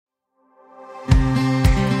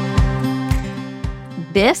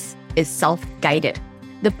This is Self-Guided,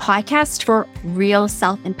 the podcast for real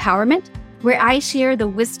self-empowerment, where I share the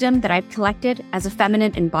wisdom that I've collected as a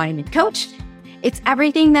feminine embodiment coach. It's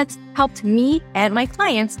everything that's helped me and my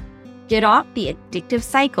clients get off the addictive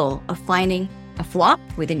cycle of finding a flaw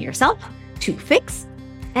within yourself to fix,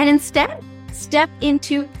 and instead step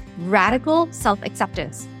into radical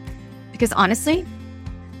self-acceptance. Because honestly,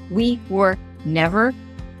 we were never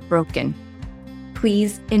broken.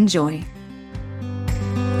 Please enjoy.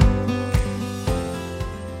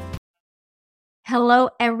 Hello,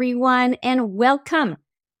 everyone, and welcome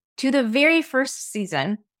to the very first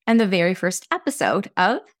season and the very first episode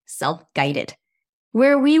of Self-Guided,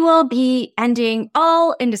 where we will be ending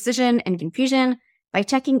all indecision and confusion by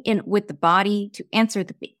checking in with the body to answer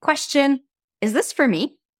the big question, is this for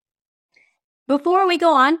me? Before we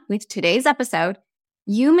go on with today's episode,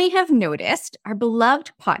 you may have noticed our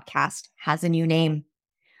beloved podcast has a new name.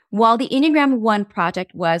 While the Enneagram 1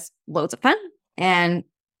 project was loads of fun and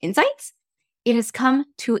insights, it has come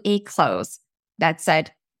to a close. That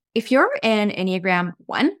said, if you're an Enneagram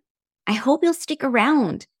 1, I hope you'll stick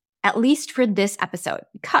around, at least for this episode,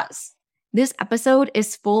 because this episode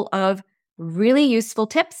is full of really useful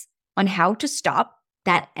tips on how to stop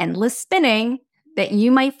that endless spinning that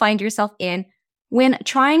you might find yourself in when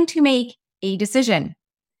trying to make a decision,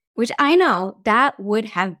 which I know that would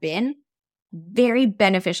have been very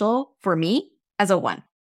beneficial for me as a 1.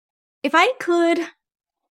 If I could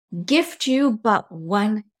gift you but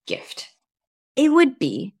one gift, it would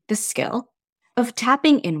be the skill of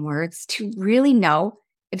tapping inwards to really know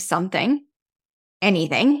if something,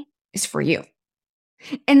 anything, is for you.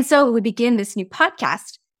 And so we begin this new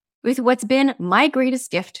podcast with what's been my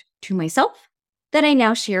greatest gift to myself that I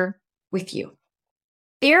now share with you.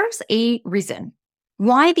 There's a reason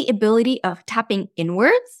why the ability of tapping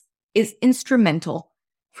inwards is instrumental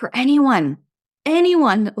for anyone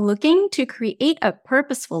looking to create a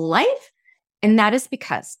purposeful life, and that is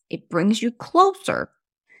because it brings you closer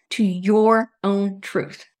to your own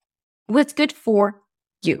truth, what's good for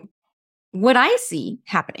you. What I see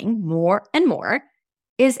happening more and more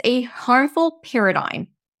is a harmful paradigm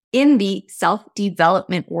in the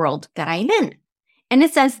self-development world that I'm in. And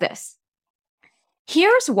it says this: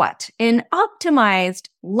 here's what an optimized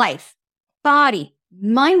life, body,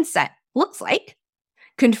 mindset looks like.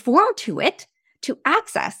 Conform to it to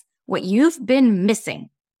access what you've been missing,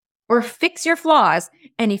 or fix your flaws.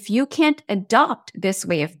 And if you can't adopt this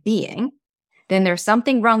way of being, then there's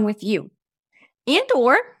something wrong with you, and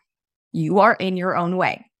or you are in your own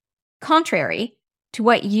way. Contrary to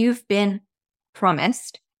what you've been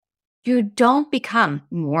promised, you don't become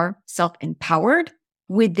more self-empowered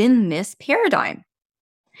within this paradigm,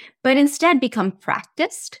 but instead become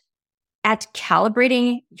practiced at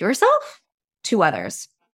calibrating yourself to others.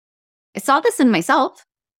 I saw this in myself.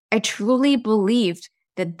 I truly believed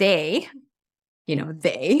that they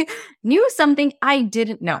knew something I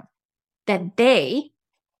didn't know, that they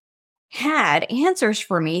had answers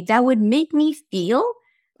for me that would make me feel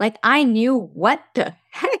like I knew what the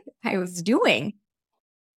heck I was doing.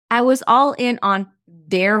 I was all in on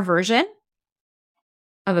their version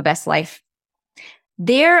of a best life,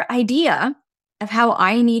 their idea of how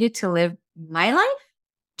I needed to live my life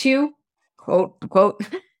to, quote unquote,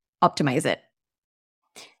 optimize it.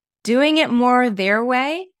 Doing it more their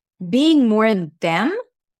way, being more them,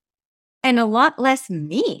 and a lot less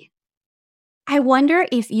me. I wonder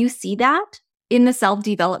if you see that in the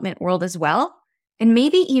self-development world as well, and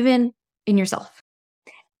maybe even in yourself.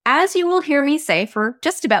 As you will hear me say for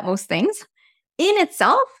just about most things, in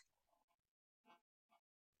itself,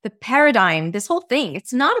 the paradigm, this whole thing,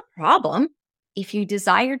 it's not a problem if you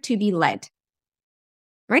desire to be led.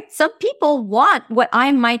 Right? Some people want what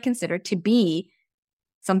I might consider to be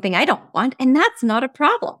something I don't want, and that's not a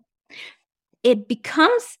problem. It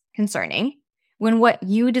becomes concerning when what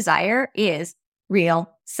you desire is real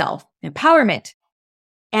self-empowerment.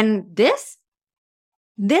 And this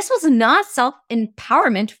was not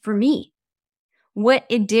self-empowerment for me. What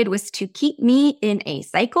it did was to keep me in a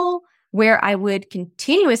cycle where I would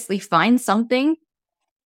continuously find something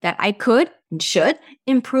that I could and should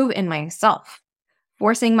improve in myself,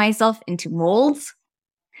 forcing myself into molds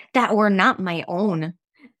that were not my own,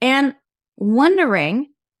 and wondering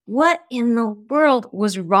what in the world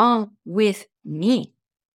was wrong with me.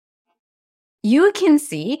 You can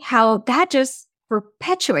see how that just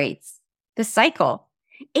perpetuates the cycle.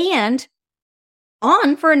 And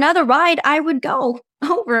on for another ride I would go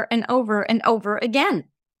over and over and over again.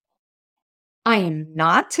 I am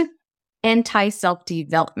not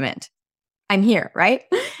anti-self-development. I'm here, right?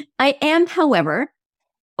 I am, however,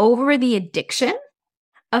 over the addiction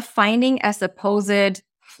of finding a supposed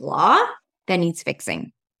flaw that needs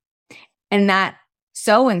fixing. And that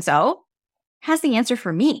so-and-so has the answer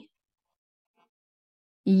for me.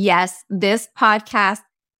 Yes, this podcast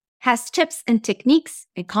has tips and techniques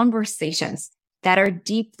and conversations that are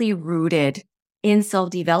deeply rooted in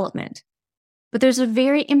self-development. But there's a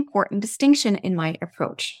very important distinction in my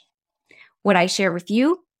approach. What I share with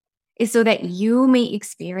you is so that you may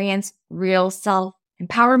experience real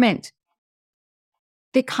self-empowerment,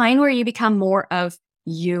 the kind where you become more of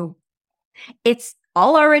you. It's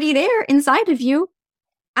all already there inside of you.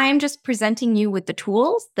 I'm just presenting you with the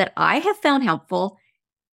tools that I have found helpful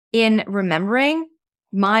in remembering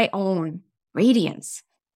my own radiance.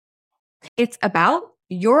 It's about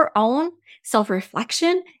your own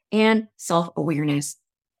self-reflection and self-awareness.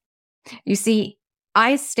 You see,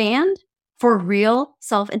 I stand for real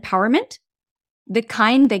self-empowerment, the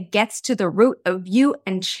kind that gets to the root of you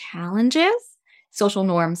and challenges social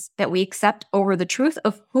norms that we accept over the truth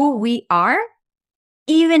of who we are,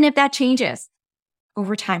 even if that changes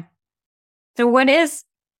over time. So what is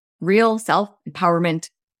real self-empowerment?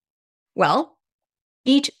 Well,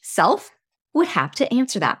 each self would have to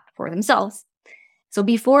answer that for themselves. So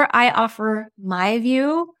before I offer my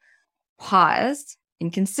view, pause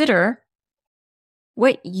and consider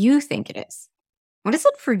what you think it is. What is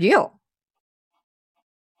it for you?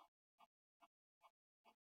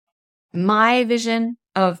 My vision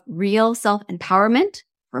of real self-empowerment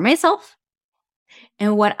for myself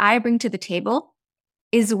and what I bring to the table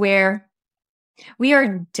is where we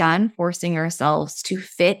are done forcing ourselves to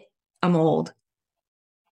fit a mold,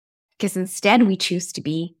 because instead we choose to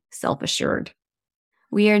be self-assured.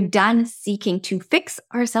 We are done seeking to fix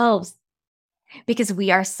ourselves because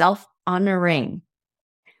we are self-honoring.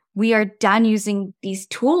 We are done using these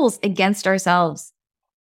tools against ourselves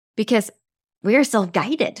because we are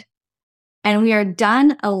self-guided. And we are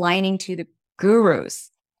done aligning to the gurus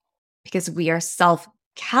because we are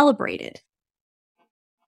self-calibrated.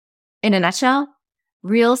 In a nutshell,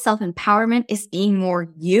 real self-empowerment is being more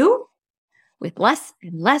you with less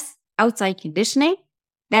and less outside conditioning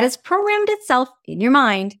that has programmed itself in your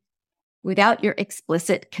mind without your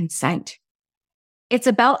explicit consent. It's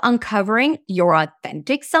about uncovering your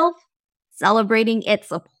authentic self, celebrating it,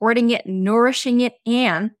 supporting it, nourishing it,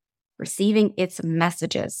 and receiving its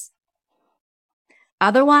messages.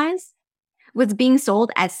 Otherwise, what's being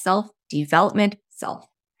sold as self-development,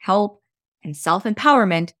 self-help, and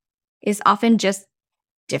self-empowerment is often just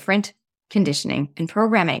different conditioning and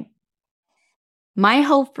programming. My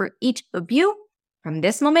hope for each of you from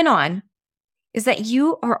this moment on is that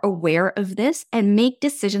you are aware of this and make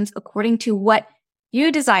decisions according to what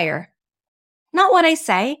you desire. Not what I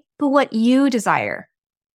say, but what you desire.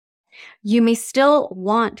 You may still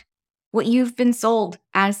want what you've been sold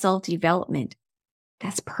as self-development.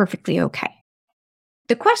 That's perfectly okay.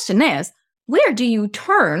 The question is, where do you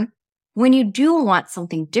turn when you do want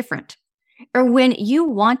something different? Or when you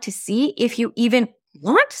want to see if you even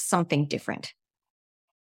want something different?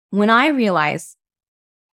 When I realized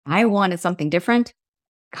I wanted something different,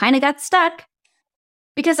 kind of got stuck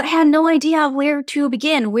because I had no idea where to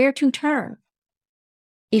begin, where to turn.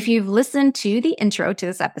 If you've listened to the intro to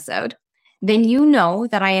this episode, then you know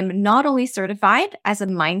that I am not only certified as a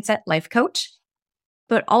mindset life coach,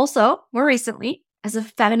 but also, more recently, as a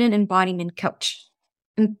feminine embodiment coach.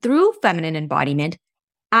 And through feminine embodiment,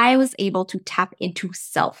 I was able to tap into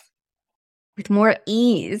self with more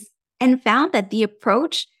ease and found that the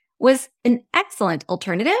approach was an excellent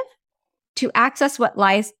alternative to access what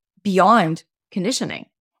lies beyond conditioning,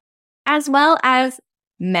 as well as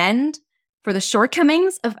mend for the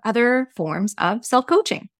shortcomings of other forms of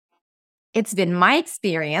self-coaching. It's been my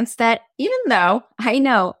experience that even though I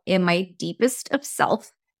know in my deepest of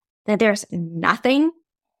self that there's nothing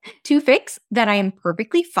to fix, that I am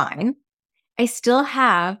perfectly fine, I still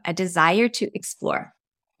have a desire to explore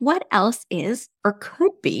what else is or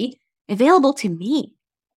could be available to me.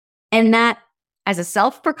 And that, as a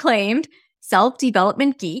self-proclaimed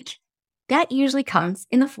self-development geek, that usually comes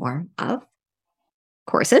in the form of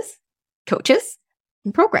courses, coaches,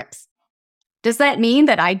 and programs. Does that mean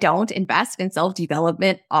that I don't invest in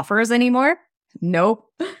self-development offers anymore? Nope.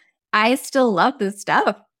 I still love this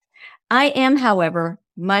stuff. I am, however,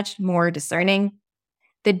 much more discerning.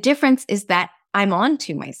 The difference is that I'm on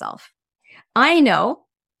to myself. I know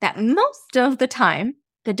that most of the time,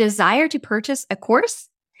 the desire to purchase a course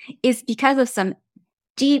is because of some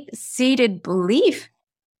deep-seated belief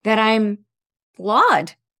that I'm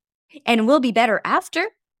flawed and will be better after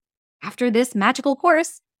this magical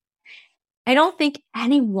course. I don't think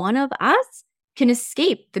any one of us can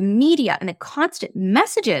escape the media and the constant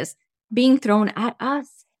messages being thrown at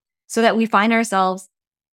us. so that we find ourselves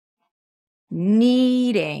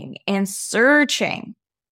needing and searching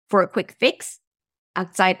for a quick fix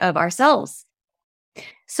outside of ourselves.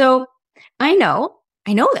 So I know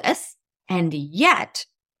this, and yet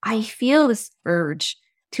I feel this urge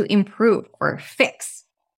to improve or fix.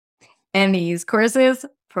 And these courses,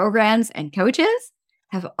 programs, and coaches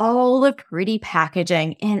have all the pretty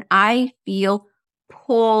packaging, and I feel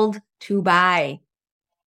pulled to buy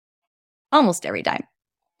almost every time.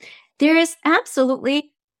 There is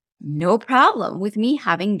absolutely no problem with me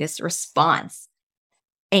having this response.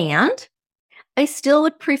 And I still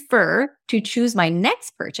would prefer to choose my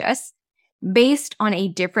next purchase based on a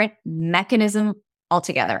different mechanism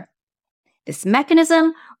altogether. This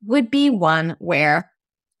mechanism would be one where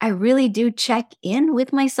I really do check in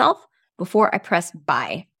with myself before I press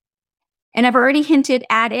buy. And I've already hinted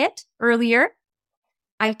at it earlier.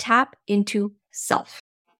 I tap into self.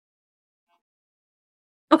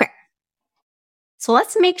 Okay. So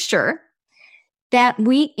let's make sure that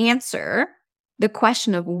we answer the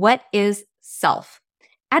question of what is self.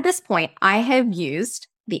 At this point, I have used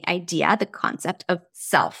the concept of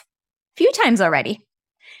self a few times already.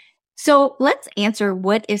 So let's answer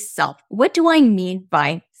what is self. What do I mean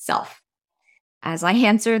by self? As I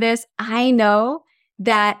answer this, I know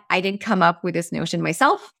that I didn't come up with this notion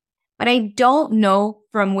myself, but I don't know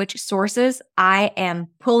from which sources I am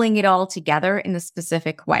pulling it all together in a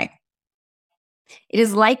specific way. It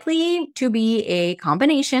is likely to be a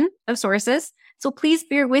combination of sources, so please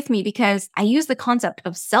bear with me because I use the concept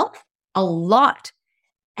of self a lot,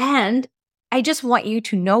 and I just want you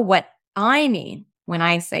to know what I mean when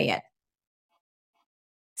I say it.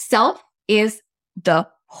 Self is the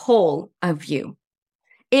whole of you.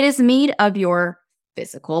 It is made of your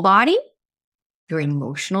physical body, your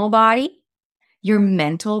emotional body, your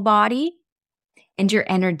mental body, and your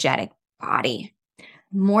energetic body.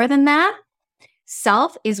 More than that,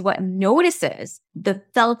 self is what notices the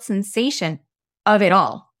felt sensation of it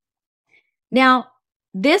all. Now,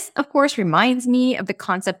 this, of course, reminds me of the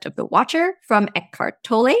concept of the watcher from Eckhart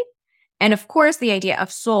Tolle, and of course, the idea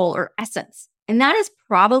of soul or essence. And that is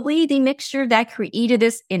probably the mixture that created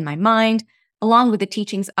this in my mind, along with the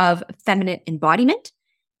teachings of feminine embodiment.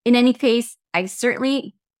 In any case, I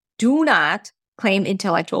certainly do not claim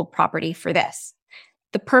intellectual property for this.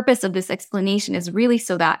 The purpose of this explanation is really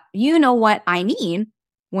so that you know what I mean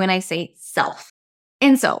when I say self.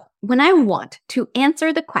 And so when I want to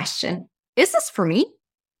answer the question, is this for me?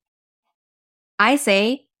 I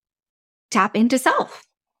say, tap into self.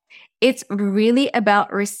 It's really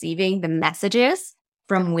about receiving the messages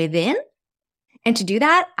from within. And to do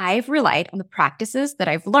that, I've relied on the practices that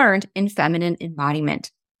I've learned in feminine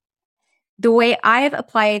embodiment. The way I've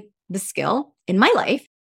applied the skill in my life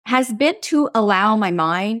has been to allow my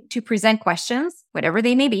mind to present questions, whatever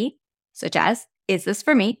they may be, such as, is this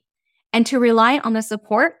for me? And to rely on the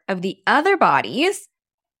support of the other bodies,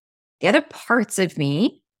 the other parts of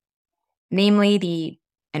me, namely the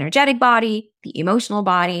energetic body, the emotional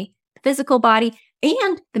body, the physical body,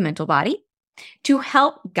 and the mental body, to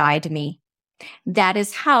help guide me. That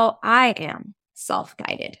is how I am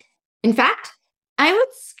self-guided. In fact, I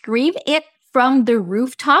would scream it from the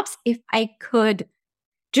rooftops if I could,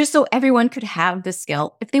 just so everyone could have the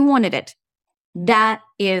skill if they wanted it. That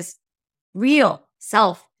is real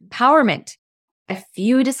self-empowerment. A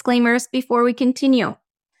few disclaimers before we continue,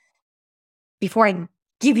 before I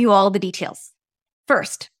give you all the details.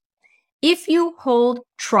 First, if you hold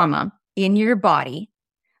trauma in your body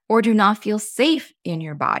or do not feel safe in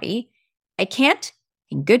your body, I can't,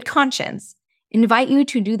 in good conscience, invite you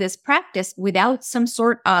to do this practice without some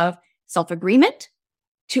sort of self-agreement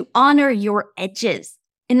to honor your edges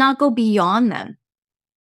and not go beyond them.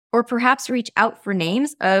 Or perhaps reach out for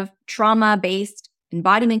names of trauma-based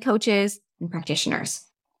embodiment coaches and practitioners.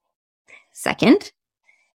 Second,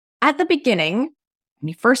 at the beginning, when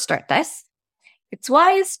you first start this, it's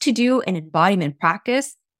wise to do an embodiment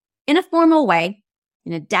practice in a formal way,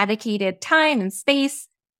 in a dedicated time and space,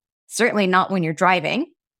 certainly not when you're driving.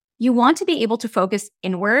 You want to be able to focus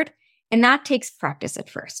inward, and that takes practice at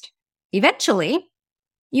first. Eventually,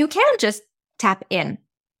 you can just tap in.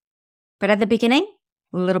 But at the beginning,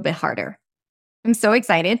 a little bit harder. I'm so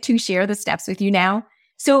excited to share the steps with you now,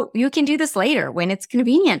 so you can do this later when it's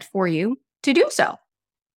convenient for you to do so.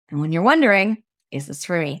 And when you're wondering, is this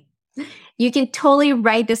for me? You can totally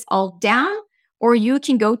write this all down, or you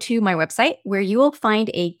can go to my website where you will find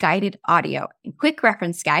a guided audio and quick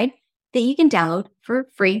reference guide that you can download for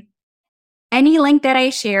free. Any link that I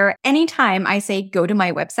share, anytime I say go to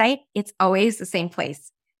my website, it's always the same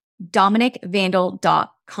place,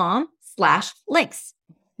 DominiqueVandel.com/links.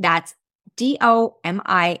 That's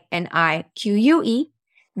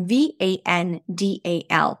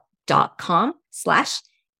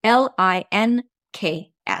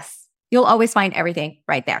DOMINIQUEVANDAL.com/LINKS. You'll always find everything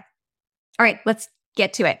right there. All right, let's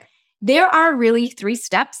get to it. There are really 3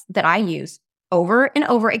 steps that I use over and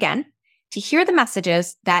over again to hear the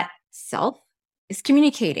messages that self is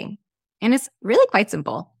communicating. And it's really quite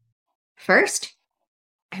simple. First,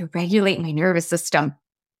 I regulate my nervous system.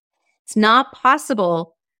 It's not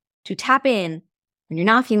possible to tap in when you're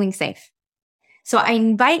not feeling safe. So I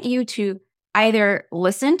invite you to either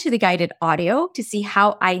listen to the guided audio to see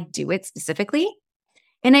how I do it specifically.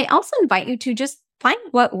 And I also invite you to just find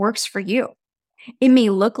what works for you. It may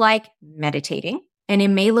look like meditating, and it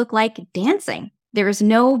may look like dancing. There is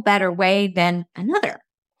no better way than another.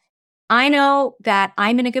 I know that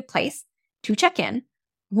I'm in a good place to check in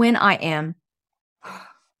when I am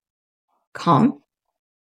calm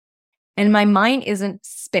and my mind isn't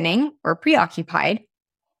spinning or preoccupied.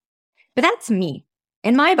 But that's me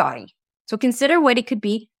and my body. So consider what it could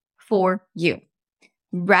be for you.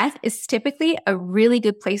 Breath is typically a really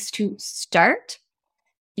good place to start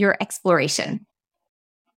your exploration.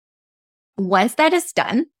 Once that is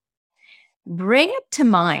done, bring up to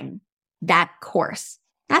mind that course,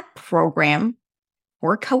 that program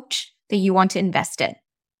or coach that you want to invest in.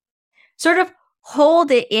 Sort of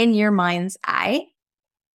hold it in your mind's eye.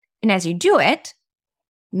 And as you do it,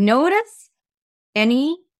 notice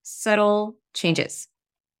any subtle changes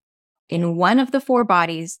in one of the 4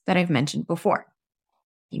 bodies that I've mentioned before: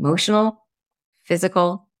 emotional,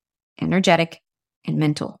 physical, energetic, and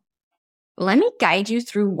mental. Let me guide you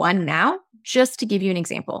through one now, just to give you an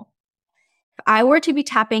example. If I were to be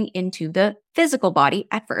tapping into the physical body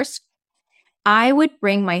at first, I would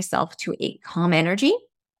bring myself to a calm energy,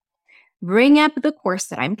 bring up the course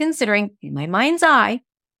that I'm considering in my mind's eye,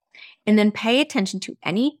 and then pay attention to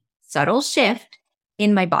any subtle shift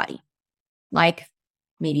in my body. Like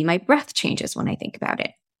maybe my breath changes when I think about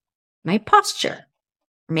it, my posture,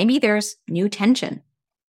 or maybe there's new tension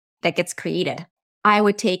that gets created. I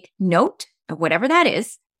would take note of whatever that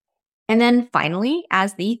is. And then finally,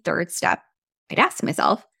 as the 3rd step, I'd ask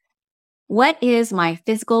myself, what is my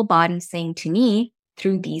physical body saying to me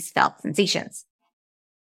through these felt sensations?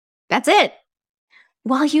 That's it.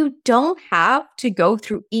 While you don't have to go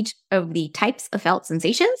through each of the types of felt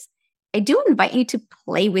sensations, I do invite you to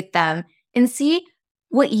play with them and see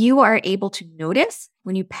what you are able to notice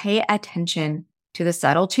when you pay attention to the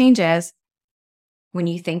subtle changes when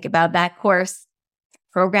you think about that course,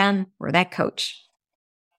 program, or that coach.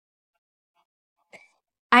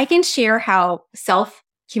 I can share how self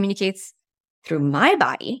communicates through my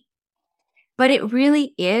body, but it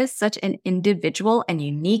really is such an individual and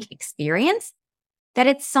unique experience that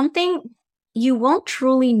it's something you won't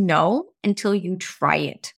truly know until you try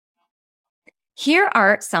it. Here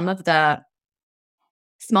are some of the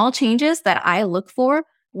small changes that I look for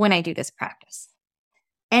when I do this practice.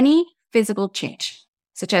 Any physical change,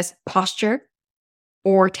 such as posture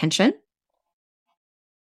or tension.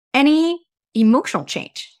 Any emotional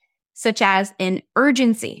change, such as an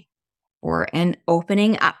urgency or an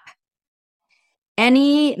opening up.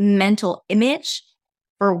 Any mental image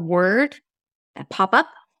or word that pop up.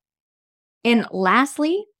 And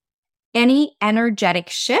lastly, any energetic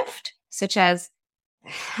shift, such as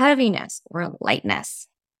heaviness or lightness.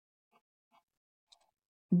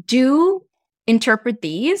 Do interpret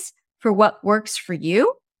these for what works for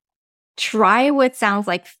you. Try what sounds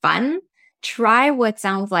like fun. Try what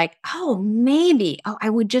sounds like, I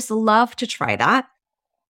would just love to try that.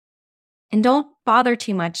 And don't bother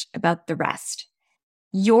too much about the rest.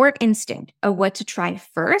 Your instinct of what to try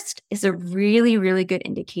first is a really, really good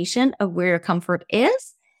indication of where your comfort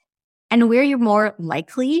is and where you're more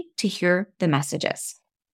likely to hear the messages.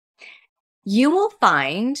 You will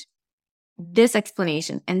find this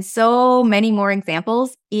explanation and so many more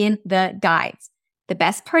examples in the guides. The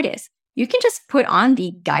best part is you can just put on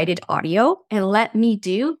the guided audio and let me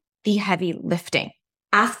do the heavy lifting.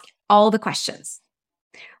 Ask all the questions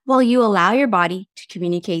while you allow your body to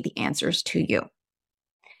communicate the answers to you.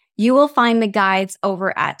 You will find the guides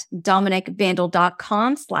over at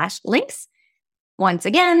DominicVandal.com/links. Once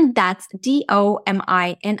again, that's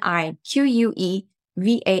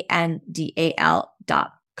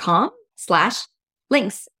DominicQueVandal.com/links,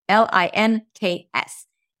 LINKS.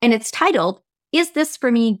 And it's titled, Is This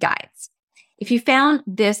For Me Guides? If you found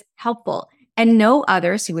this helpful and know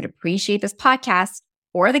others who would appreciate this podcast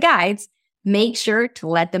or the guides, make sure to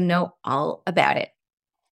let them know all about it.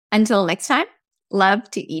 Until next time,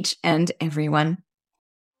 love to each and everyone.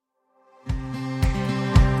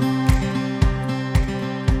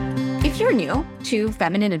 If you're new to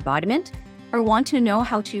feminine embodiment or want to know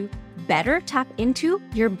how to better tap into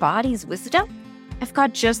your body's wisdom, I've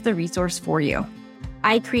got just the resource for you.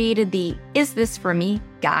 I created the Is This For Me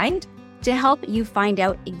guide to help you find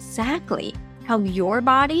out exactly how your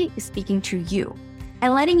body is speaking to you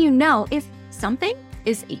and letting you know if something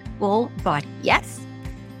is a full body yes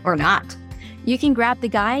or not. You can grab the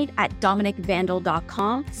guide at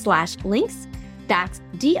dominicvandal.com/links. That's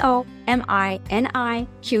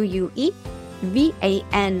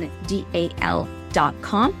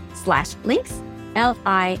DOMINIQUEVANDAL.com/links, LINKS.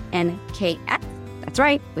 That's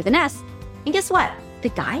right, with an S. And guess what? The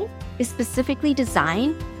guide is specifically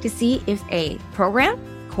designed to see if a program,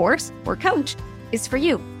 course, or coach is for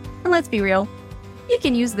you. And let's be real, you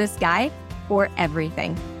can use this guide for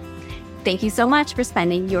everything. Thank you so much for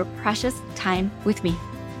spending your precious time with me.